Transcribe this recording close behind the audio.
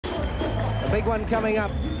big one coming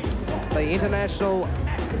up, the international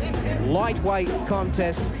lightweight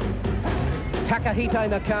contest. Takehito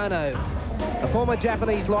Nakano, a former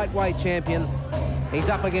Japanese lightweight champion. He's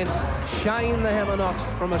up against Shane the Hammer Knox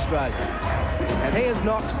from Australia. And here's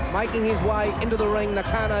Knox making his way into the ring.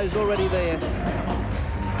 Nakano's already there.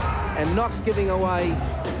 And Knox giving away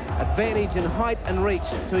advantage in height and reach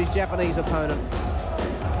to his Japanese opponent.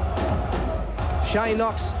 Shane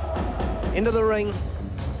Knox into the ring.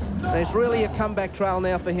 There's really a comeback trail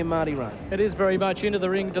now for him, Marty Roan. It is very much into the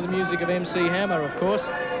ring to the music of MC Hammer, of course.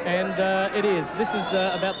 And it is. This is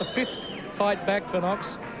about the 5th fight back for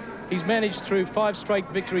Knox. He's managed through 5 straight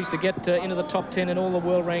victories to get into the top 10 in all the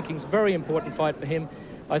world rankings. Very important fight for him.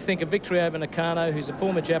 I think a victory over Nakano, who's a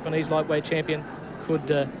former Japanese lightweight champion, could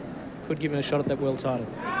give him a shot at that world title.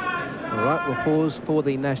 All right, we'll pause for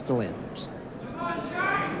the national anthems.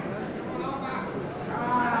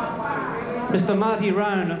 Mr. Marty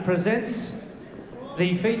Roan presents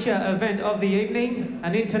the feature event of the evening,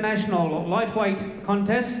 an international lightweight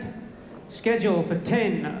contest scheduled for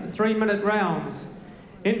 10 3-minute rounds.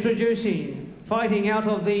 Introducing, fighting out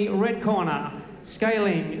of the red corner,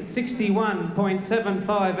 scaling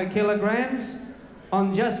 61.75 kilograms.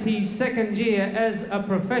 On just his 2nd year as a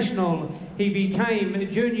professional, he became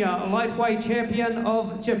junior lightweight champion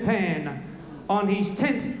of Japan. On his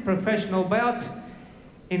 10th professional bout,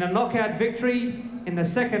 in a knockout victory, in the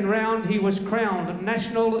 2nd round, he was crowned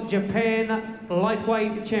National Japan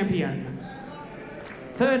Lightweight Champion.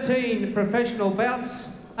 13 professional bouts,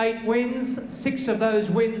 8 wins, 6 of those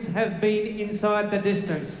wins have been inside the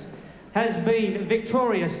distance. Has been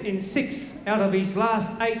victorious in 6 out of his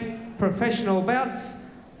last 8 professional bouts.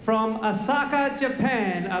 From Osaka,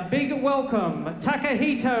 Japan, a big welcome,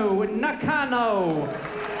 Takehito Nakano.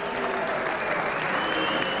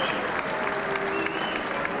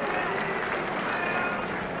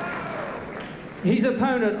 His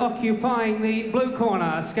opponent occupying the blue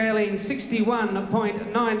corner, scaling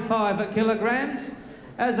 61.95 kilograms.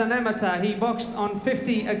 As an amateur, he boxed on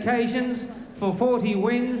 50 occasions for 40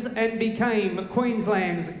 wins and became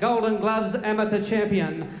Queensland's Golden Gloves Amateur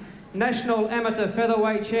Champion. National Amateur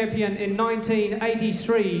Featherweight Champion in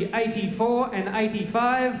 1983, 84 and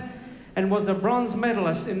 85, and was a bronze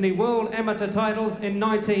medalist in the World Amateur titles in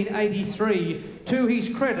 1983. To his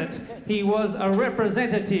credit, he was a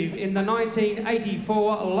representative in the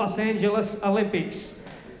 1984 Los Angeles Olympics.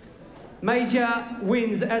 Major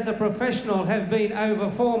wins as a professional have been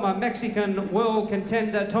over former Mexican world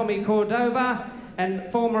contender Tommy Cordova and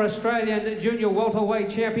former Australian junior welterweight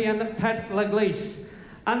champion Pat Laglisse.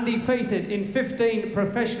 Undefeated in 15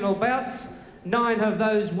 professional bouts, 9 of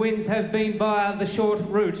those wins have been via the short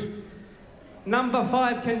route. Number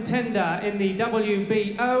 5 contender in the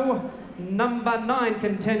WBO, number 9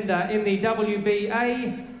 contender in the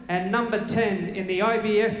WBA, and number 10 in the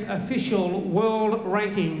IBF official world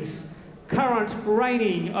rankings. Current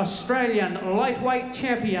reigning Australian lightweight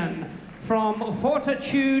champion from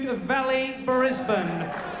Fortitude Valley, Brisbane,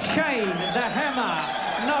 Shane the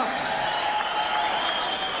Hammer Knox.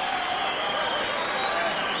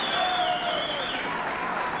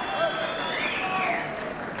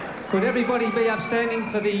 Could everybody be upstanding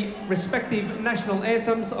for the respective national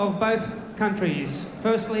anthems of both countries?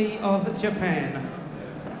 Firstly, of Japan.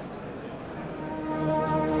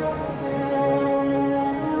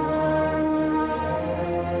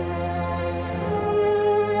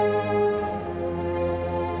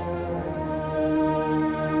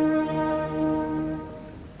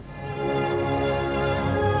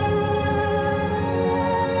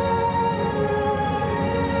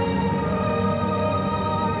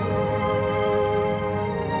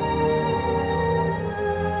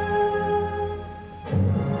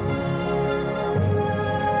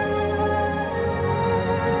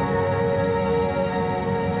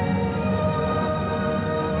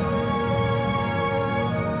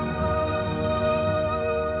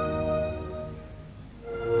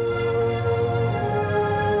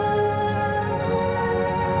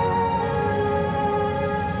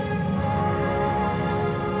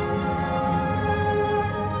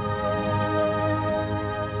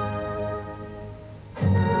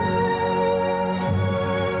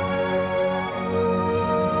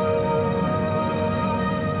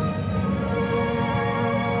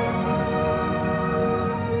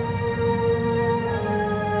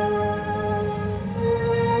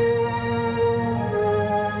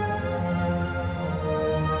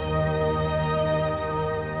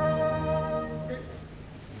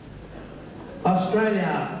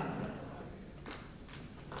 Australia.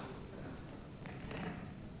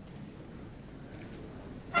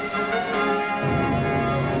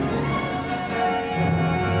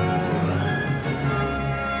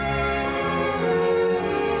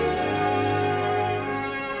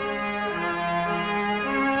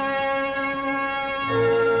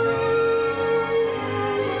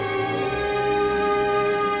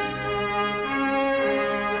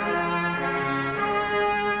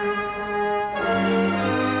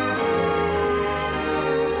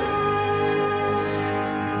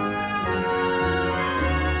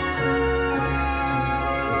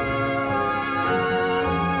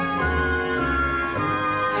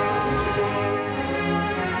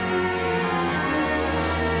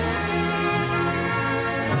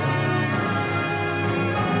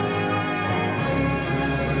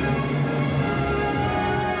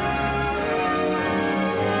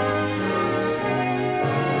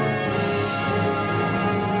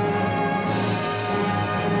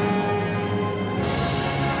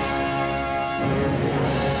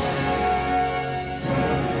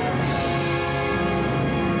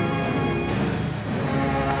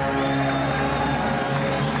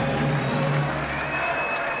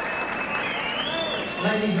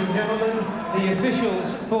 ladies and gentlemen, the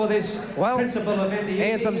officials for this principal event. The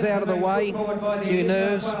anthem's out of the way, a few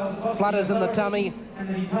nerves, flutters in the tummy.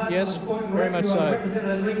 Yes, very much so.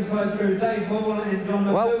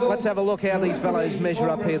 Well, let's have a look how these fellows measure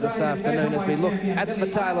up here this afternoon as we look at the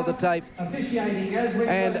tail of the tape.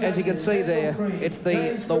 And as you can see there, it's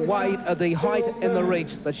the weight, the height and the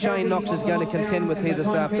reach that Shane Knox is going to contend with here this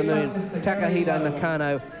afternoon. Takehito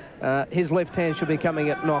Nakano, his left hand should be coming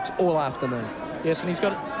at Knox all afternoon. Yes, and he's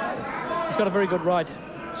got a very good right,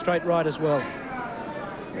 straight right as well.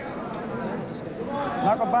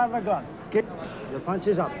 Knock a bar of gun. Keep your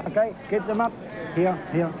punches up, okay? Keep them up. Here,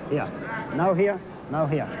 here, here. Now here, now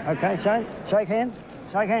here. Okay, Shane, shake hands,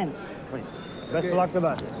 please. Best of luck to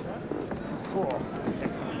both.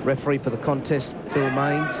 Referee for the contest, Phil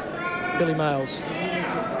Maines. Billy Males.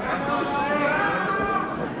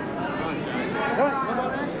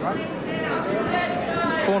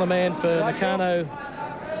 Corner man for Nakano,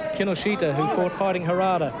 Kinoshita, who fought fighting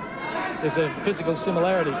Harada. There's a physical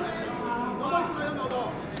similarity.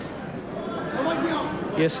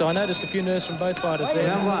 Yes, I noticed a few nerves from both fighters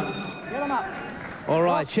there. All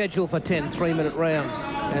right, scheduled for 10 3-minute rounds,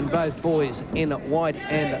 and both boys in white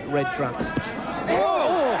and red trunks.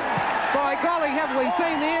 Oh, by golly, have we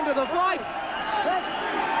seen the end of the fight?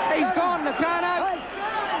 He's gone, Nakano.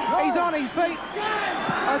 He's on his feet.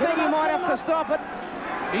 I think he might have to stop it.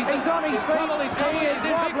 He's on his feet. He is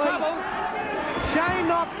wobbly. Shane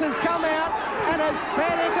Knox has come out and has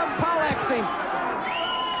panic and poleaxed him.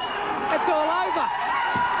 It's all over.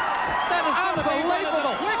 That is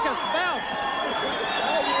unbelievable. The quickest bounce.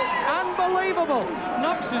 Unbelievable.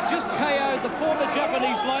 Knox has just KO'd the former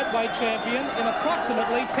Japanese lightweight champion in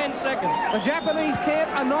approximately 10 seconds. The Japanese camp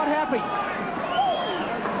are not happy.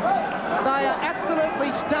 They are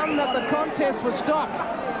absolutely stunned that the contest was stopped.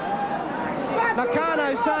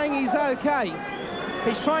 Nakano saying he's okay.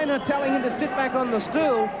 His trainer telling him to sit back on the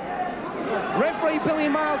stool. Referee Billy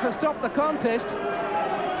Males has stopped the contest.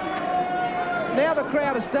 Now the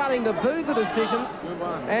crowd is starting to boo the decision,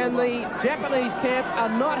 and the Japanese camp are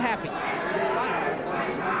not happy.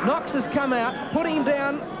 Knox has come out, put him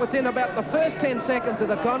down within about the first 10 seconds of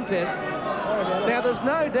the contest. Now there's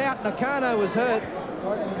no doubt Nakano was hurt.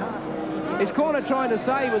 His corner trying to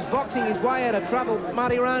say he was boxing his way out of trouble.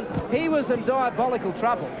 Marty Roan, he was in diabolical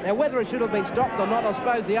trouble. Now whether it should have been stopped or not, I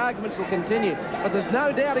suppose the arguments will continue, but there's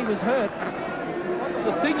no doubt he was hurt.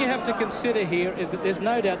 The thing you have to consider here is that there's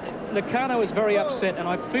no doubt Nakano is very upset, and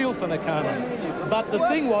I feel for Nakano. But the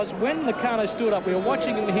thing was, when Nakano stood up, we were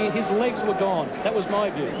watching him here, his legs were gone. That was my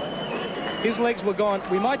view. His legs were gone.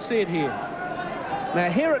 We might see it here. Now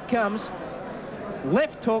here it comes.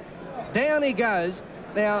 Left hook, down he goes.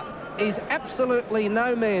 Now he's absolutely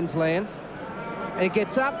no man's land. He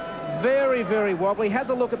gets up, very, very wobbly, has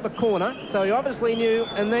a look at the corner, so he obviously knew,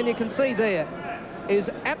 and then you can see there, is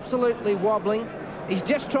absolutely wobbling. He's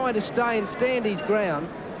just trying to stay and stand his ground.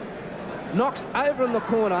 Knocks over in the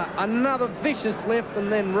corner, another vicious left and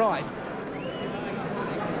then right.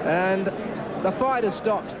 And the fight has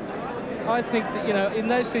stopped. I think that, you know, in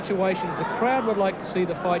those situations, the crowd would like to see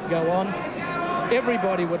the fight go on.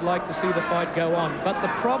 Everybody would like to see the fight go on. But the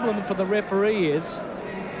problem for the referee is,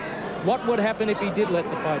 what would happen if he did let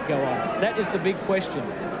the fight go on? That is the big question.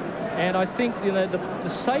 And I think, you know, the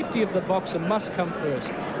safety of the boxer must come first.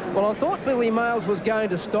 Well, I thought Billy Males was going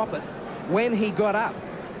to stop it when he got up.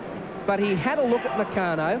 But he had a look at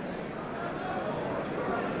Nakano.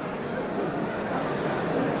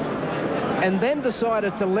 And then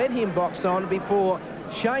decided to let him box on before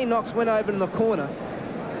Shane Knox went over in the corner.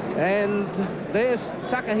 And there's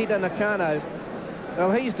Takehito Nakano.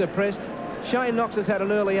 Well, he's depressed. Shane Knox has had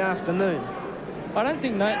an early afternoon. I don't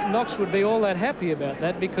think Knox would be all that happy about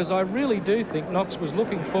that, because I really do think Knox was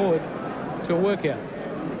looking forward to a workout.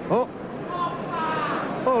 Oh.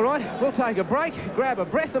 All right, we'll take a break, grab a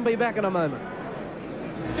breath and be back in a moment.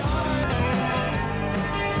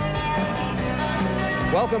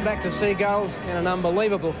 Welcome back to Seagulls, and an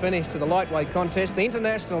unbelievable finish to the lightweight contest, the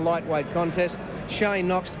international lightweight contest. Shane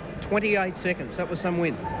Knox, 28 seconds. That was some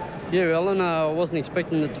win. Yeah, Alan, I wasn't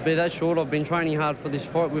expecting it to be that short. I've been training hard for this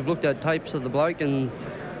fight. We've looked at tapes of the bloke, and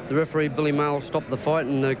the referee, Billy Males, stopped the fight,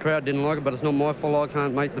 and the crowd didn't like it, but it's not my fault. I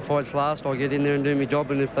can't make the fights last. I get in there and do my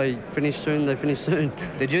job, and if they finish soon, they finish soon.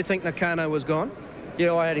 Did you think Nakano was gone?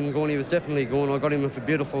 Yeah, I had him gone. He was definitely gone. I got him with a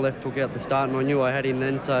beautiful left hook at the start, and I knew I had him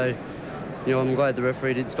then, so, you know, I'm glad the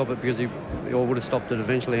referee did stop it, because he would have stopped it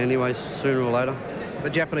eventually anyway, sooner or later. The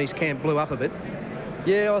Japanese camp blew up a bit.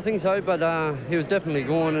 Yeah, I think so, but he was definitely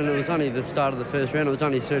gone, and it was only the start of the first round. It was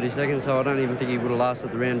only 30 seconds, so I don't even think he would have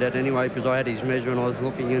lasted the round out anyway, because I had his measure and I was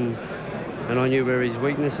looking, and I knew where his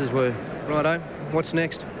weaknesses were. Righto. What's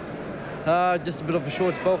next? Just a bit of a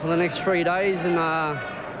short spell for the next 3 days, and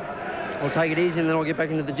I'll take it easy, and then I'll get back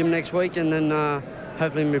into the gym next week, and then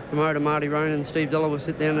hopefully my promoter Marty Rowan and Steve Diller will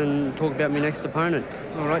sit down and talk about my next opponent.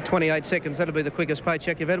 All right, 28 seconds. That'll be the quickest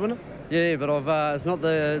paycheck you've had, wouldn't it? Yeah, but it's not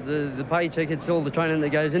the paycheck, it's all the training that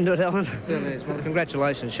goes into it, Alan. Certainly is. Well,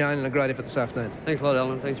 congratulations, Shane, and a great effort this afternoon. Thanks a lot,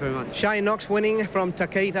 Alan. Thanks very much. Shane Knox winning from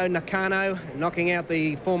Takehito Nakano, knocking out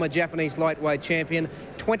the former Japanese lightweight champion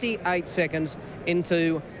 28 seconds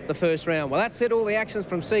into the first round. Well, that's it, all the actions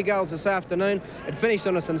from Seagulls this afternoon. It finished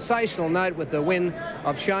on a sensational note with the win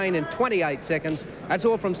of Shane in 28 seconds. That's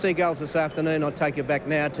all from Seagulls this afternoon. I'll take you back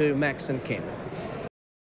now to Max and Ken.